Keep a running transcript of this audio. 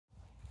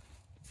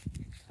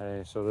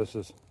Hey, so this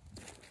is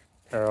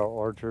Arrow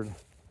Orchard,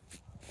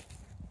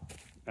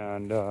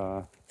 and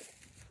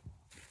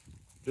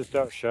just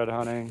out shed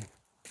hunting.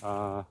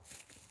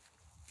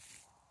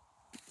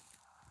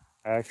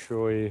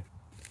 Actually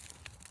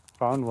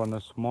found one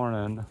this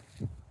morning,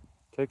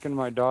 taking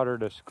my daughter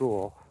to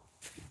school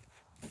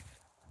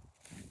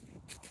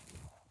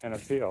in a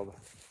field,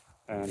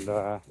 and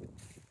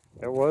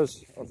it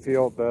was a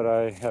field that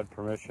I had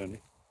permission,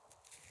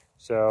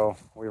 so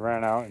we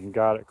ran out and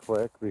got it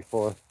quick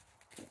before,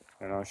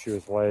 she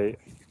was late.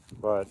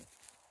 But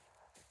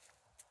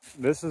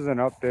this is an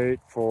update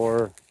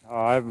for,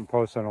 I haven't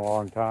posted in a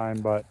long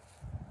time, but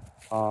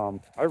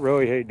I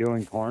really hate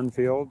doing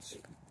cornfields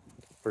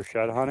for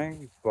shed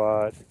hunting,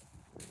 but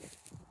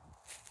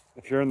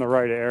if you're in the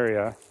right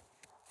area,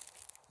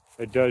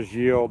 it does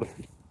yield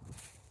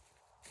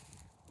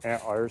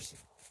antlers.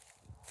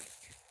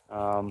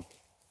 Right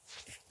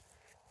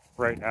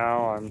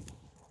now I'm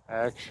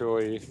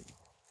actually,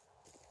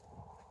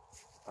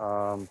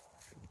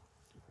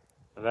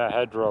 that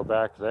hedgerow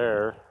back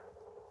there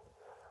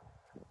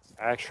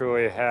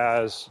actually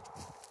has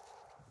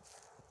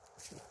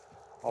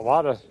a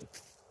lot of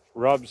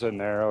rubs in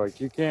there. Like,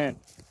 you can't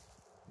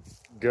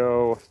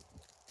go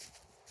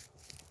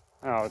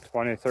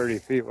 20, 30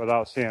 feet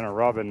without seeing a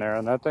rub in there,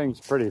 and that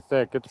thing's pretty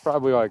thick. It's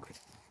probably like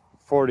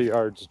 40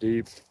 yards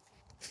deep,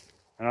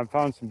 and I've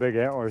found some big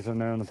antlers in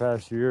there in the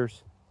past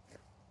years.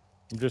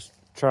 I'm just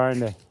trying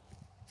to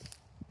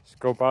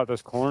scope out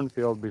this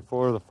cornfield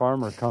before the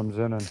farmer comes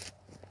in and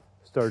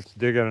starts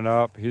digging it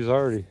up. He's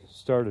already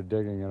started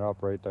digging it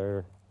up right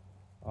there.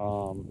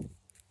 I've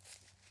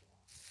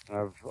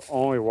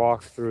only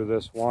walked through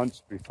this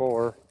once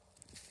before.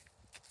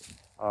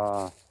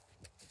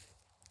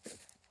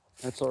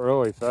 It's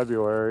early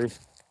February,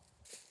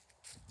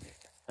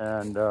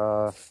 and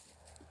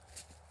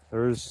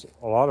there's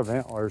a lot of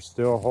antlers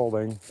still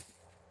holding,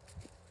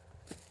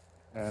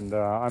 and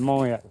I'm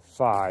only at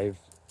 5.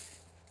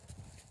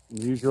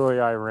 Usually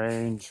I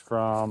range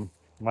from,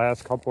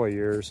 last couple of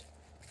years,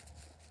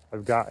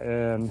 I've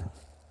gotten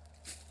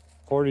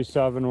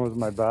 47 was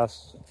my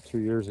best 2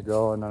 years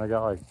ago, and then I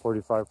got like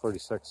 45,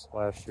 46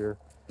 last year.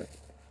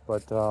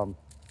 But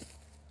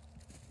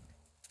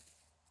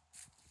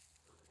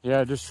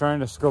yeah, just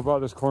trying to scope out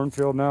this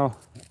cornfield now.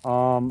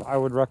 I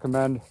would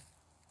recommend,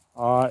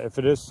 if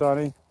it is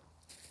sunny,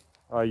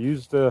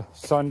 use the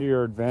sun to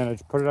your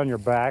advantage. Put it on your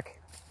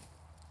back,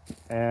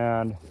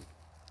 and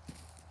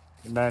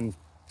then,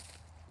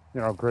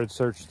 grid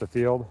search the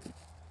field.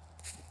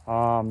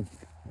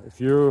 If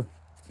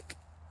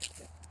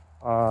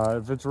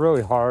it's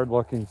really hard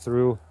looking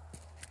through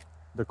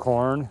the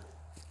corn,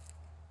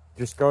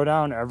 just go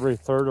down every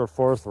 3rd or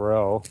 4th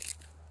row,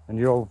 and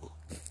if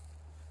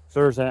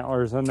there's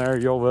antlers in there,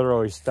 you'll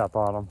literally step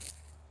on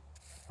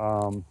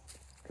them,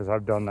 because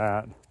I've done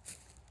that.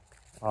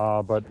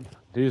 But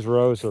these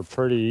rows are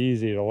pretty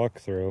easy to look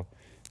through.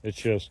 It's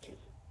just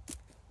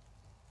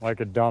like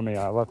a dummy.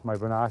 I left my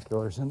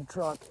binoculars in the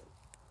truck,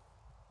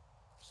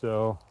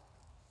 so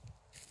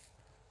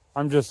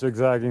I'm just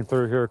zigzagging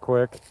through here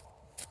quick,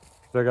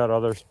 because I got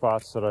other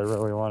spots that I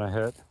really want to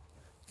hit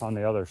on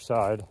the other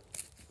side.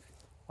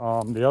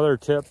 The other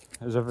tip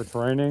is, if it's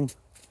raining,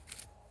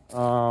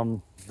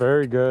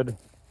 very good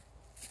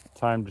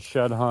time to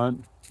shed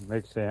hunt. It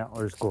makes the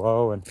antlers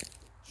glow and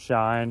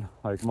shine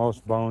like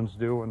most bones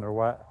do when they're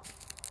wet.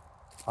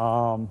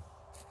 And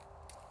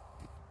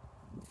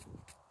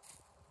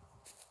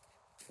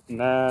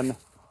then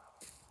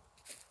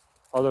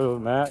other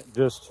than that,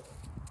 just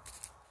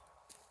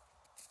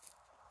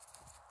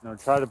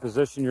try to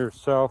position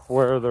yourself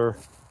where they're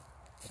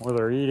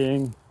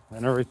eating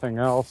and everything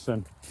else,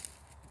 and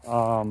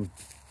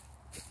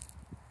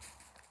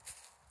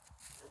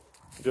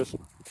just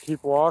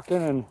keep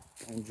walking and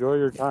enjoy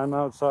your time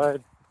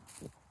outside.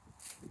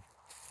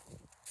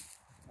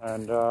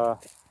 And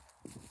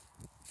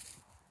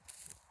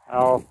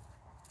I'll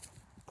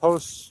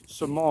post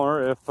some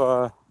more if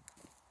I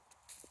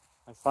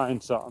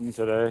find something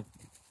today.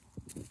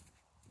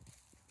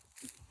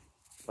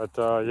 But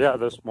yeah,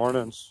 this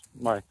morning's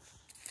my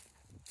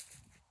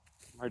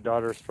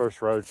daughter's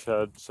first road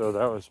shed, so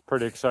that was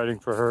pretty exciting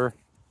for her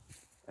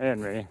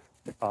and me.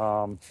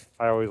 I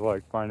always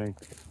like finding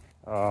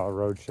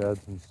road sheds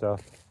and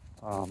stuff.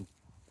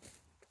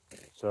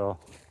 So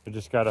I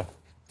just gotta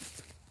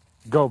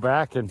go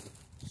back and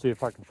see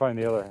if I can find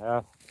the other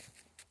half.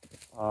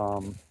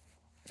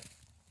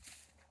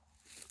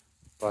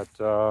 But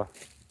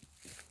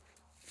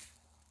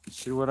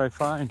see what I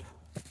find.